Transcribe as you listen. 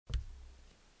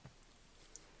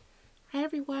Hi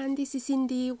everyone, this is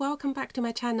Cindy. Welcome back to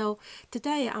my channel.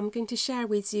 Today I'm going to share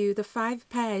with you the 5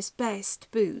 pairs best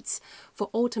boots for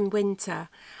autumn winter.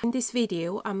 In this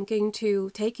video I'm going to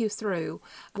take you through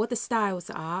what the styles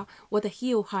are, what the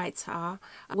heel heights are,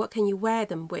 what can you wear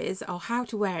them with or how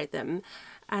to wear them,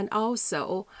 and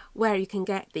also where you can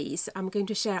get these. I'm going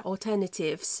to share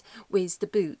alternatives with the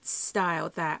boots style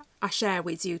that I share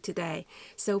with you today.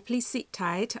 So please sit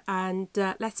tight and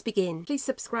let's begin. Please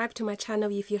subscribe to my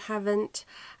channel if you haven't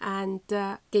and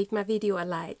give my video a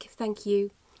like. Thank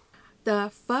you.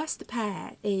 The first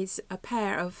pair is a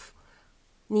pair of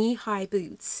knee-high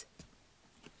boots.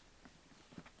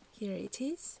 Here it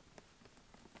is.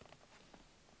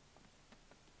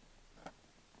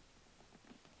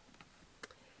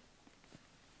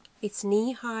 It's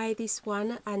knee-high, this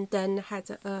one, and then has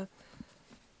a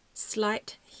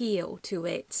slight heel to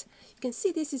it. You can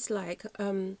see this is like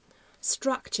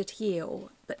structured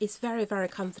heel, but it's very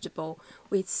comfortable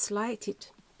with slighted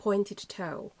pointed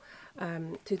toe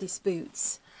to these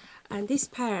boots. And this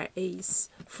pair is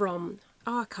from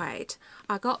Arket.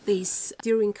 I got these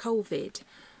during COVID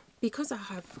because I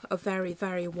have a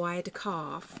very wide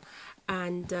calf,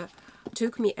 and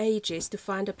took me ages to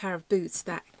find a pair of boots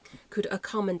that could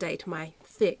accommodate my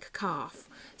thick calf.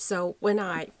 So when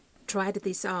I tried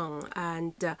this on,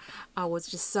 and I was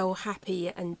just so happy,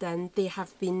 and then they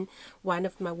have been one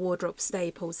of my wardrobe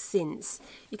staples since.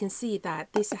 You can see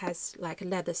that this has like a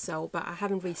leather sole, but I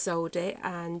haven't resoled it,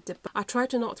 and I try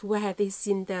to not wear this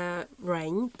in the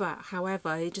rain, but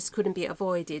however it just couldn't be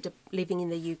avoided living in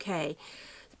the UK.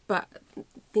 But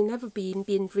they've never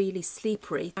been really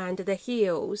slippery, and the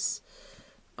heels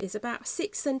is about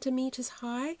 6 centimeters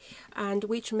high, and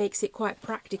which makes it quite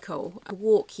practical to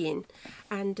walk in.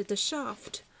 And the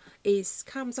shaft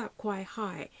comes up quite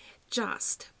high,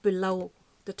 just below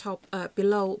the top,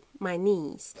 below my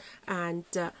knees, and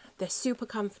they're super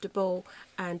comfortable.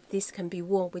 And this can be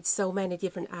worn with so many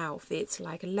different outfits,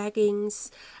 like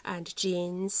leggings and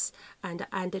jeans and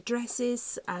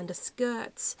dresses and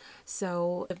skirts.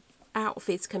 So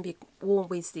outfits can be worn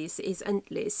with this is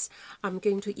endless. I'm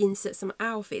going to insert some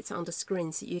outfits on the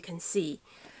screen so you can see.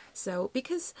 So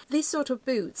because these sort of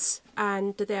boots,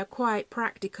 and they're quite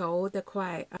practical, they're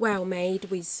quite well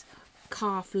made with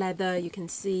calf leather. You can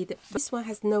see that this one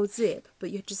has no zip,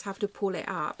 but you just have to pull it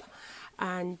up.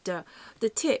 And the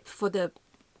tip for the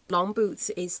long boots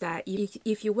is that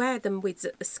if you wear them with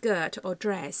a skirt or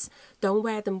dress, don't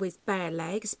wear them with bare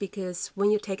legs, because when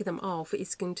you take them off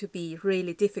it's going to be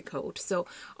really difficult. So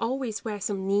always wear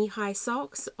some knee-high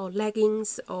socks or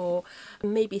leggings, or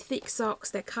maybe thick socks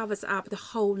that covers up the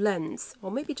whole length,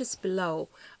 or maybe just below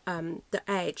the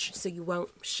edge, so you won't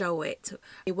show it.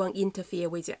 It won't interfere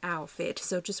with your outfit.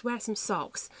 So just wear some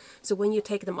socks, so when you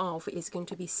take them off it's going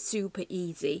to be super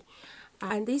easy.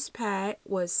 And this pair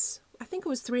was, I think it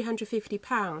was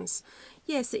 £350.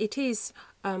 Yes, it is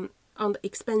on the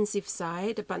expensive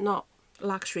side, but not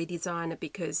luxury designer,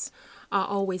 because I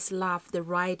always love the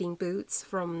riding boots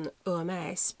from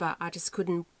HERMES, but I just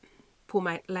couldn't pull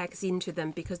my legs into them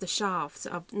because the shafts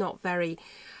are not very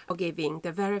forgiving.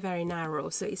 They're very narrow,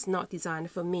 so it's not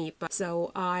designed for me. But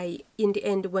so I in the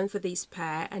end went for this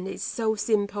pair, and it's so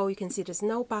simple. You can see there's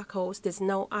no buckles, there's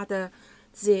no other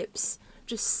zips,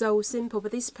 just so simple.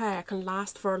 But this pair can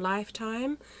last for a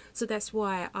lifetime, so that's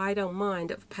why I don't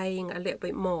mind paying a little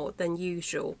bit more than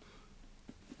usual.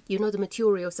 You know, the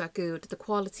materials are good, the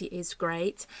quality is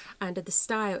great, and the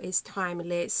style is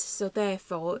timeless, so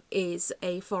therefore is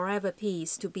a forever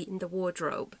piece to be in the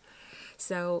wardrobe.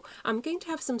 So I'm going to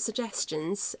have some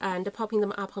suggestions and popping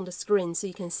them up on the screen so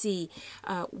you can see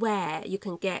where you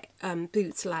can get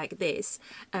boots like this,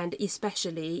 and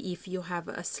especially if you have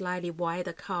a slightly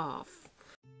wider calf.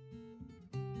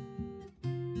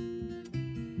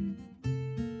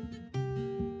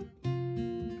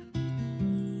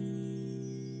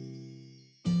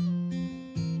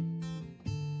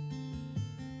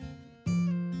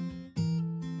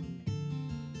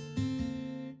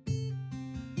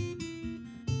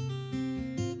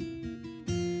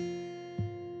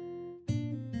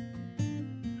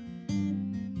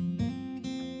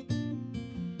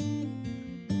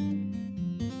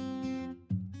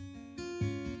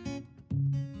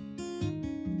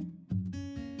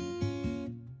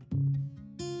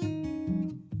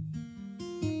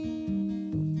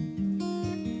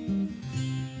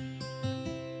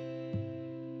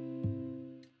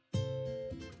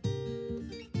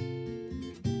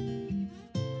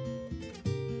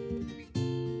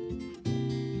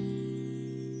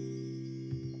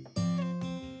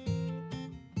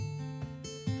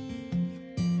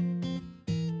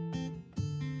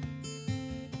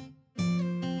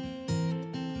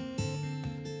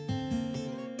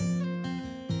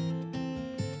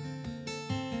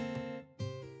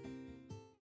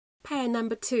 Pair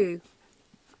number 2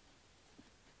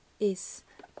 is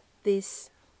this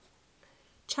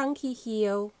chunky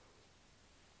heel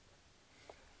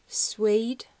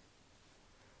suede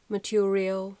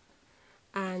material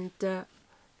and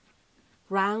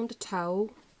round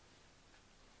toe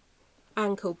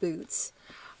ankle boots.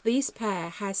 This pair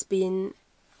has been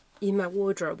in my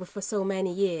wardrobe for so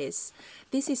many years.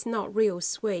 This is not real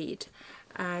suede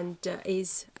and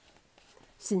is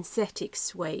synthetic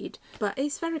suede, but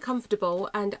it's very comfortable,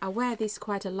 and I wear this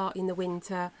quite a lot in the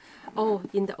winter or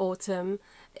in the autumn.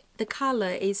 The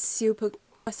color is super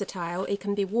versatile. It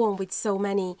can be worn with so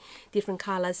many different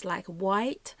colors like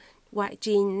white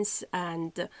jeans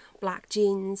and black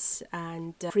jeans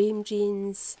and cream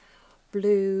jeans,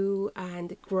 blue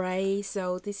and grey.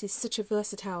 So this is such a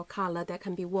versatile color that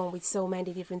can be worn with so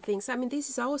many different things. I mean, this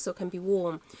is also can be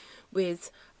worn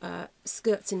with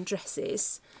skirts and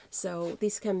dresses, so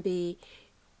this can be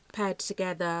paired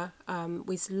together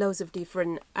with loads of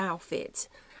different outfits.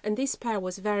 And this pair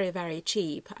was very, very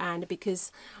cheap, and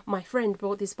because my friend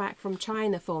brought this back from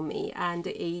China for me, and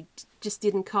it just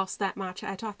didn't cost that much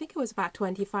at all. I think it was about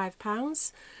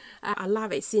 £25. I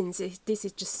love it since this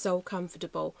is just so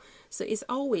comfortable. So it's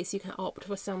always, you can opt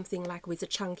for something like with a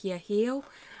chunkier heel,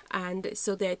 and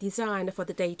so they're designed for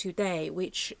the day-to-day,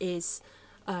 which is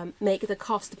make the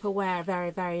cost per wear very,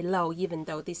 very low, even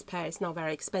though this pair is not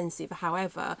very expensive.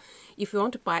 However, if you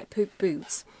want to buy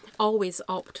boots, always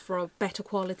opt for a better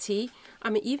quality. I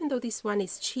mean, even though this one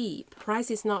is cheap, price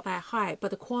is not that high,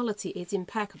 but the quality is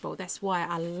impeccable. That's why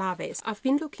I love it. I've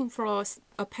been looking for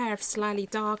a pair of slightly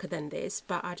darker than this,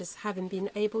 but I just haven't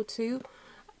been able to.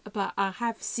 But I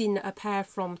have seen a pair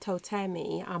from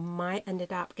Totemi. I might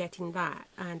ended up getting that,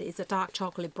 and it's a dark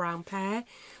chocolate brown pair,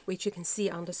 which you can see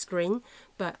on the screen.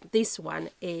 But this one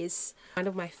is one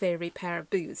of my favorite pair of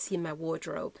boots in my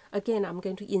wardrobe. Again, I'm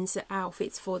going to insert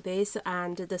outfits for this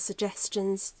and the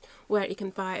suggestions where you can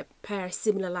buy a pair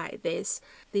similar like this.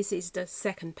 This is the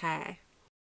second pair.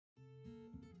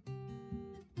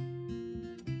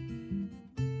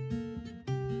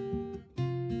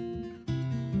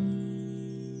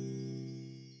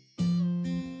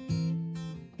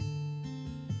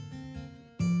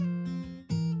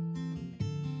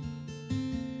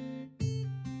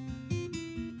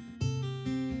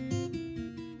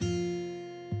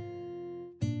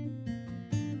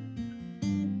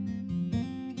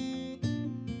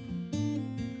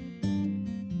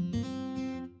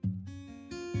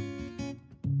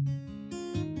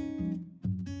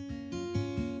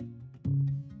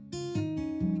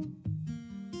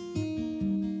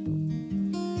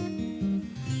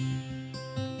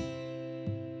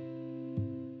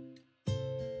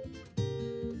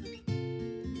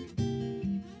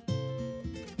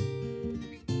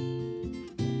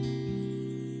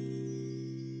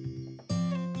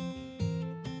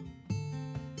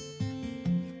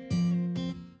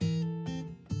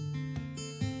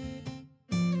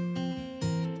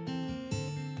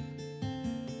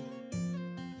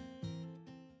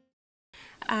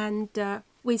 And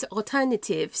with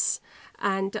alternatives,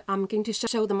 and I'm going to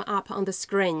show them up on the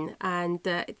screen, and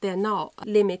they're not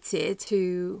limited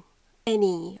to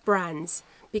any brands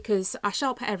because I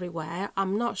shop everywhere.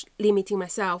 I'm not limiting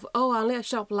myself, oh, I only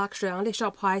shop luxury, I only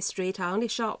shop high street, I only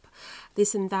shop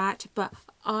this and that, but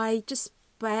I just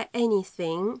buy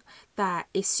anything that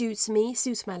it suits me,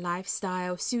 suits my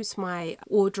lifestyle, suits my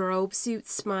wardrobe,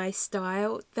 suits my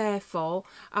style. Therefore,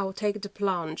 I will take the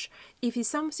plunge. If it's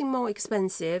something more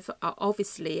expensive,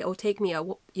 obviously it will take me a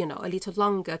little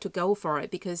longer to go for it,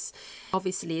 because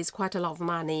obviously it's quite a lot of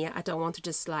money. I don't want to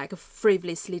just like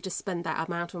frivolously just spend that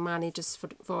amount of money just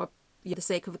for the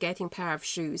sake of getting a pair of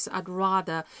shoes. I'd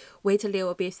rather wait a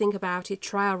little bit, think about it,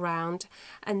 try around,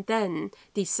 and then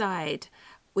decide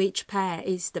which pair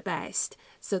is the best.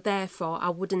 So therefore I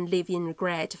wouldn't live in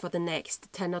regret for the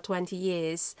next 10 or 20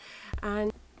 years.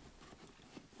 And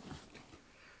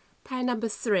pair number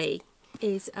 3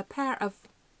 is a pair of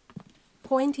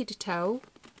pointed toe,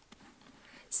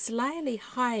 slightly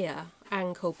higher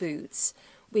ankle boots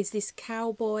with this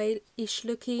cowboy-ish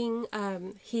looking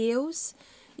heels.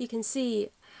 You can see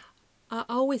I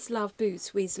always love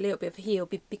boots with a little bit of heel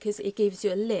because it gives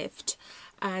you a lift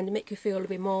and make you feel a little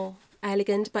bit more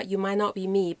elegant. But you might not be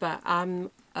me, but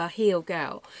I'm a heel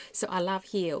girl, so I love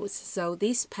heels. So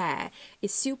this pair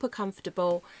is super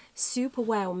comfortable, super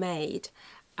well made,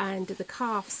 and the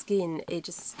calf skin,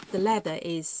 the leather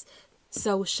is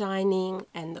so shining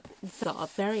and got a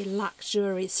very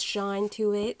luxurious shine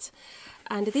to it.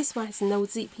 And this one has no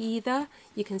zip either.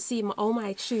 You can see all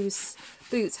my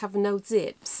boots have no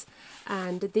zips,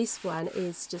 and this one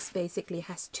is just basically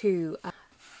has two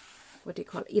what do you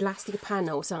call it, elastic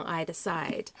panels on either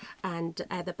side, and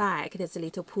at the back there's a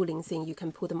little pulling thing, you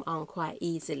can put them on quite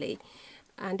easily.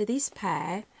 And this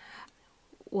pair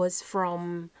was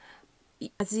from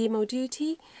Massimo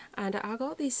Dutti, and I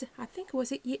got this, I think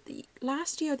was it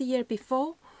last year or the year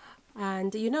before.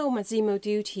 And you know, Massimo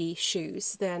Dutti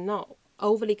shoes, they're not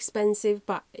overly expensive,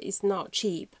 but it's not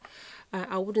cheap.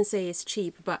 I wouldn't say it's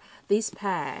cheap, but this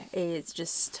pair is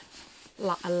just,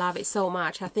 I love it so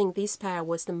much. I think this pair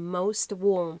was the most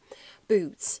worn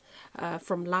boots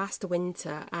from last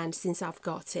winter, and since I've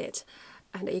got it.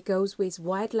 And it goes with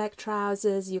wide leg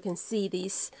trousers. You can see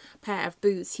this pair of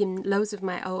boots in loads of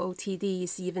my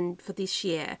OOTDs even for this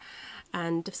year,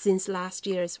 and since last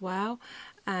year as well.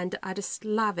 And I just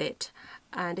love it,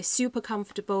 and it's super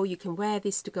comfortable. You can wear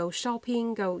this to go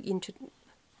shopping, go into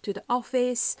the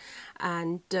office,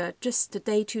 and just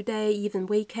day to day, even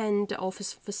weekend, or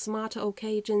for smarter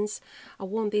occasions. I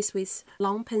worn this with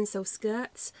long pencil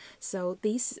skirts, so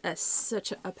these are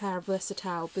such a pair of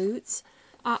versatile boots.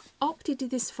 I opted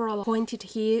this for a pointed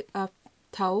heel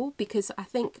toe, because I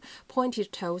think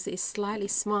pointed toes is slightly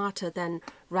smarter than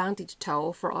rounded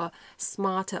toe for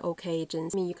smarter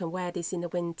occasions. I mean, you can wear this in the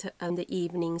winter and the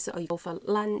evenings, or you go for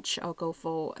lunch or go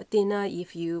for dinner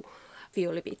if you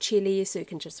feel a bit chilly, so you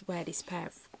can just wear this pair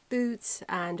of boots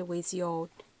and with your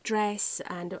dress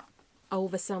and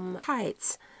over some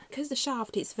tights. Because the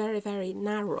shaft is very, very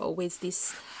narrow with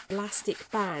these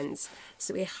elastic bands,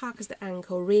 so it hugs the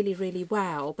ankle really, really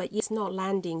well, but it's not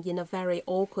landing in a very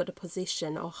awkward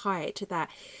position or height that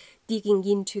digging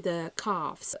into the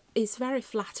calves. It's very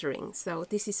flattering, so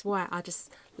this is why I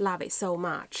just love it so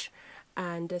much.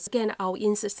 And again, I'll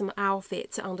insert some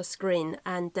outfits on the screen,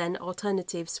 and then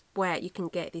alternatives where you can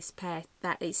get this pair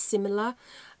that is similar.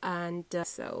 And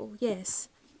so yes,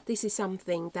 this is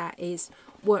something that is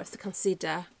worth to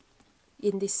consider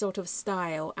in this sort of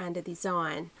style and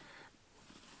design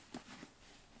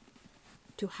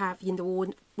to have in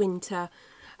the winter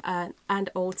and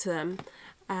autumn,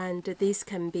 and this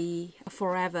can be a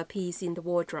forever piece in the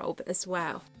wardrobe as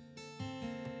well.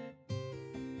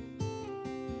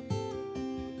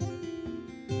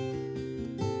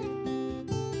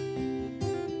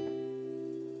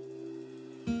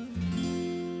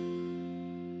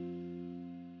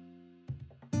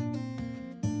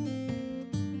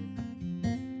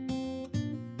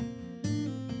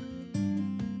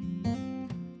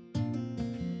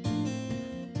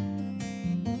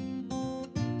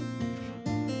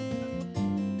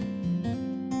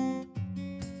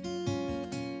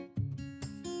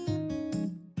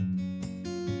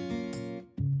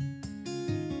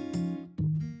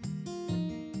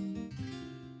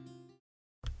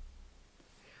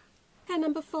 And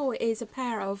number 4 is a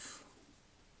pair of,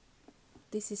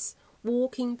 this is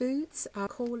walking boots, I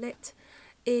call it.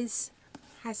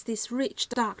 Has this rich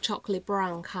dark chocolate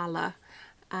brown color,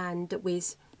 and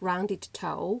with rounded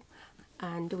toe,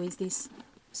 and with this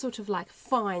sort of like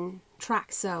fine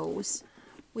track soles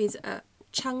with a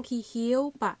chunky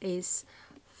heel, but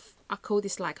I call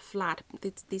this like flat.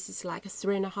 This is like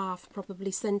 3.5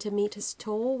 probably centimeters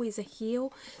tall with a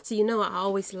heel. So you know I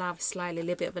always love slightly a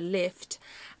little bit of a lift,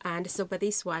 and so but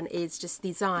this one is just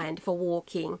designed for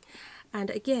walking. And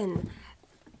again,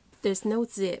 there's no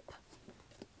zip,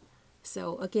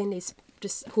 so again it's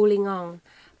just pulling on.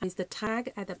 Is the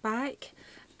tag at the back,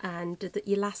 and the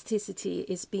elasticity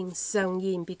is being sewn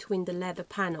in between the leather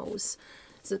panels.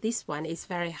 So this one is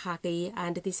very huggy,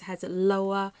 and this has a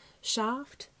lower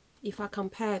shaft. If I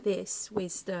compare this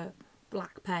with the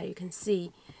black pair, you can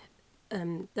see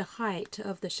the height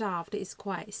of the shaft is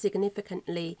quite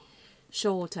significantly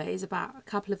shorter. It's about a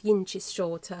couple of inches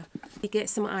shorter. You get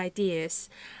some ideas.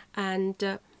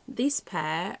 And this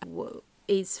pair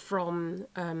is from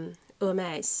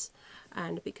HERMES,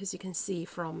 and because you can see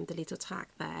from the little tag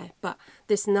there, but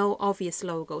there's no obvious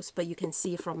logos, but you can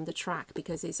see from the track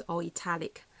because it's all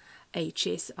italic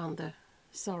H's on the,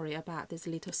 sorry about this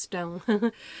little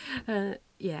stone.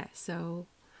 Yeah, so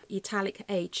italic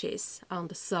H's on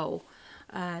the sole.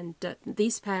 And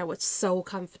this pair was so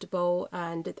comfortable,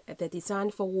 and they're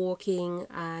designed for walking,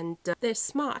 and they're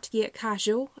smart yet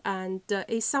casual, and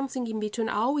it's something in between.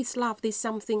 I always love this,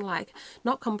 something like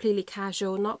not completely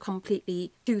casual, not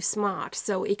completely too smart,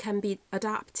 so it can be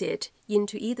adapted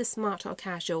into either smart or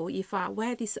casual. If I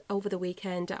wear this over the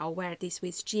weekend, I'll wear this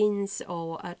with jeans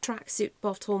or tracksuit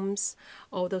bottoms,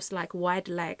 or those like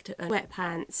wide-legged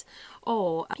sweatpants.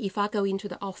 Or if I go into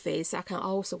the office, I can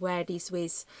also wear this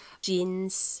with jeans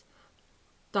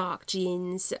dark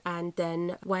jeans and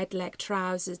then wide leg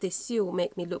trousers, they still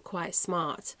make me look quite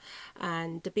smart.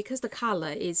 And because the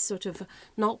color is sort of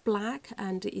not black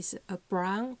and is a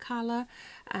brown color,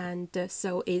 and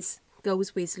so it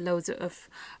goes with loads of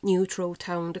neutral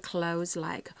toned clothes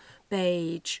like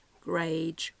beige,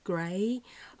 grey,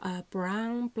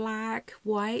 brown, black,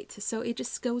 white. So it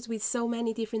just goes with so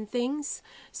many different things.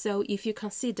 So if you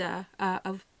consider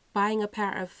of buying a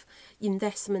pair of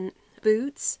investment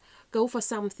boots, go for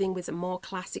something with a more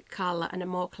classic color and a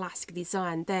more classic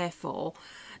design. Therefore,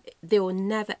 they will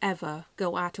never ever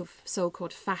go out of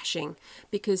so-called fashion,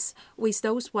 because with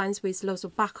those ones with lots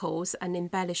of buckles and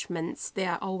embellishments, they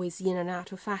are always in and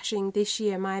out of fashion. This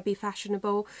year might be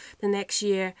fashionable, the next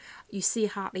year you see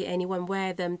hardly anyone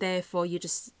wear them, therefore you're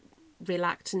just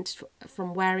reluctant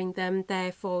from wearing them.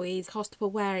 Therefore, its cost per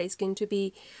wear is going to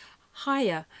be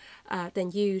higher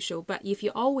than usual. But if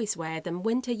you always wear them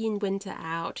winter in, winter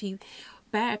out, you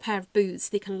buy a pair of boots,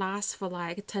 they can last for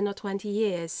like 10 or 20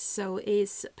 years. So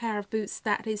it's a pair of boots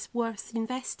that is worth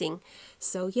investing.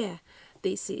 So yeah,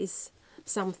 this is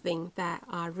something that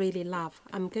I really love.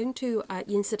 I'm going to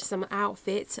insert some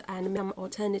outfits and some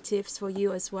alternatives for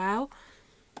you as well,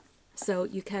 so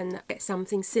you can get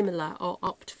something similar or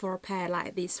opt for a pair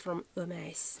like this from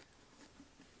HERMES.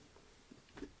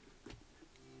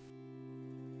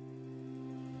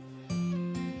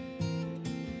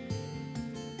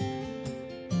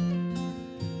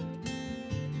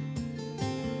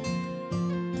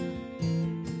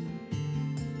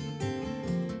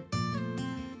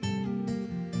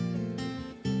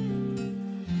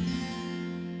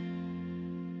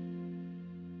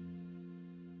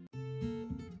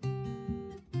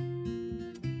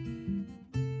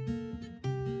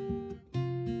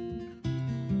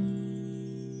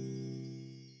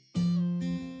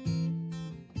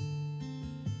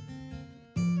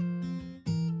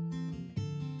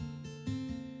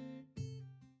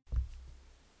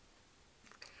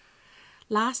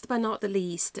 Last but not the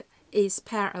least is a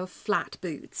pair of flat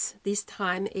boots. This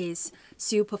time is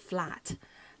super flat,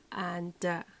 and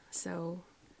so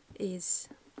is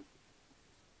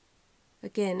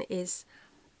again is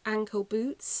ankle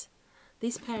boots.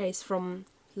 This pair is from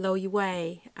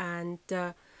LOEWE, and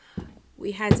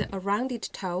we had a rounded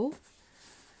toe,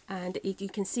 and you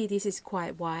can see this is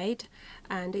quite wide,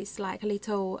 and it's like a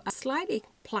little slightly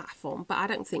platform, but I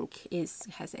don't think it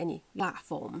has any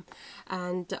platform.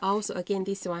 And also again,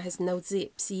 this one has no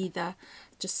zips either,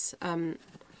 just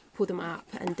pull them up,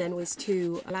 and then with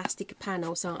two elastic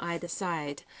panels on either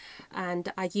side.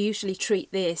 And I usually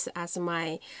treat this as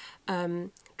my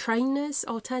trainers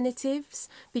alternatives,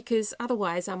 because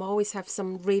otherwise I'm always have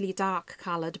some really dark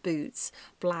colored boots,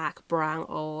 black, brown,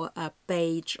 or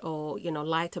beige, or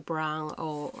lighter brown,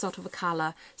 or sort of a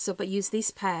color. So but use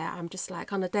this pair, I'm just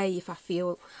like on a day if I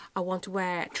feel I want to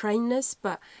wear trainers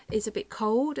but it's a bit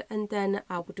cold, and then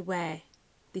I would wear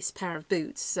this pair of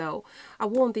boots. So I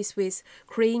worn this with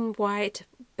cream, white,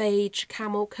 beige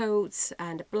camel coats,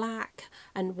 and black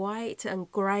and white and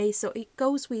grey, so it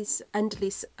goes with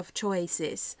endless of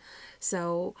choices.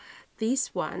 So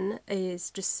this one is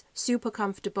just super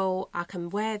comfortable. I can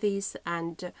wear these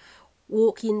and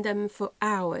walk in them for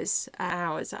hours,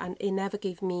 and it never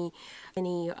give me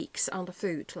any aches on the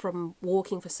foot from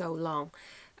walking for so long.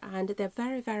 And they're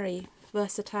very, very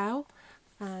versatile,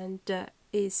 and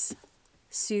is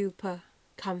super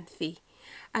comfy.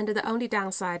 And the only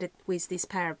downside with this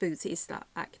pair of boots is that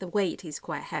the weight is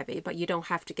quite heavy, but you don't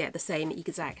have to get the same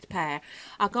exact pair.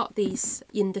 I got these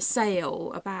in the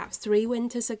sale about 3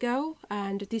 winters ago,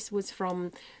 and this was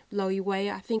from LOEWE.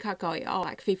 I think I got it all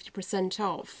like 50%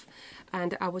 off,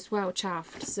 and I was well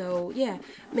chuffed. So yeah,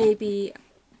 maybe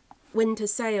winter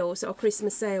sales or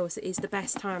Christmas sales is the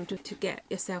best time to get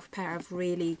yourself a pair of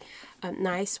really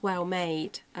nice,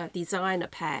 well-made designer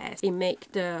pairs. It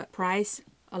make the price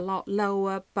a lot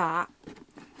lower, but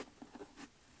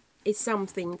it's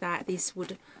something that this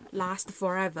would last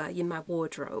forever in my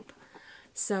wardrobe.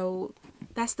 So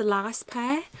that's the last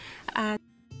pair. And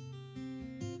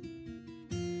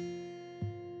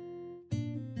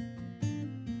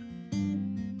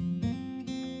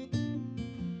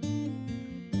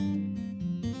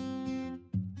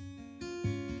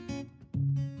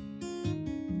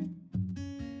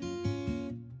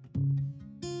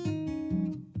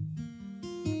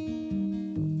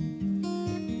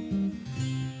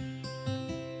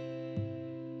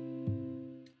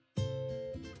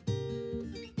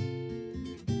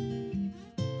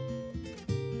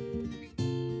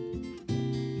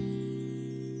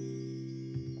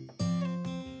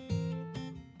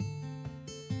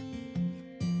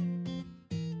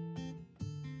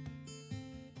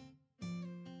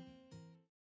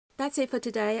that's it for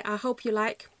today. I hope you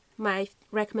like my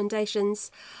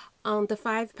recommendations on the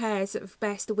 5 pairs of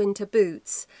best winter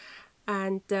boots,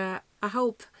 and I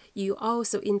hope you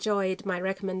also enjoyed my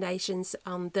recommendations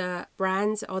on the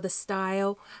brands or the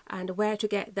style and where to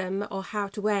get them or how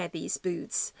to wear these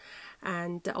boots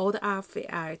and all the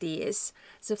outfit ideas.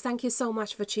 So thank you so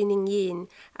much for tuning in,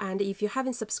 and if you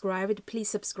haven't subscribed, please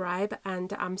subscribe,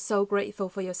 and I'm so grateful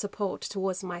for your support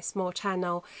towards my small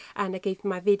channel, and give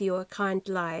my video a kind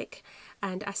like,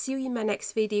 and I'll see you in my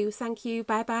next video. Thank you.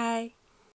 Bye bye.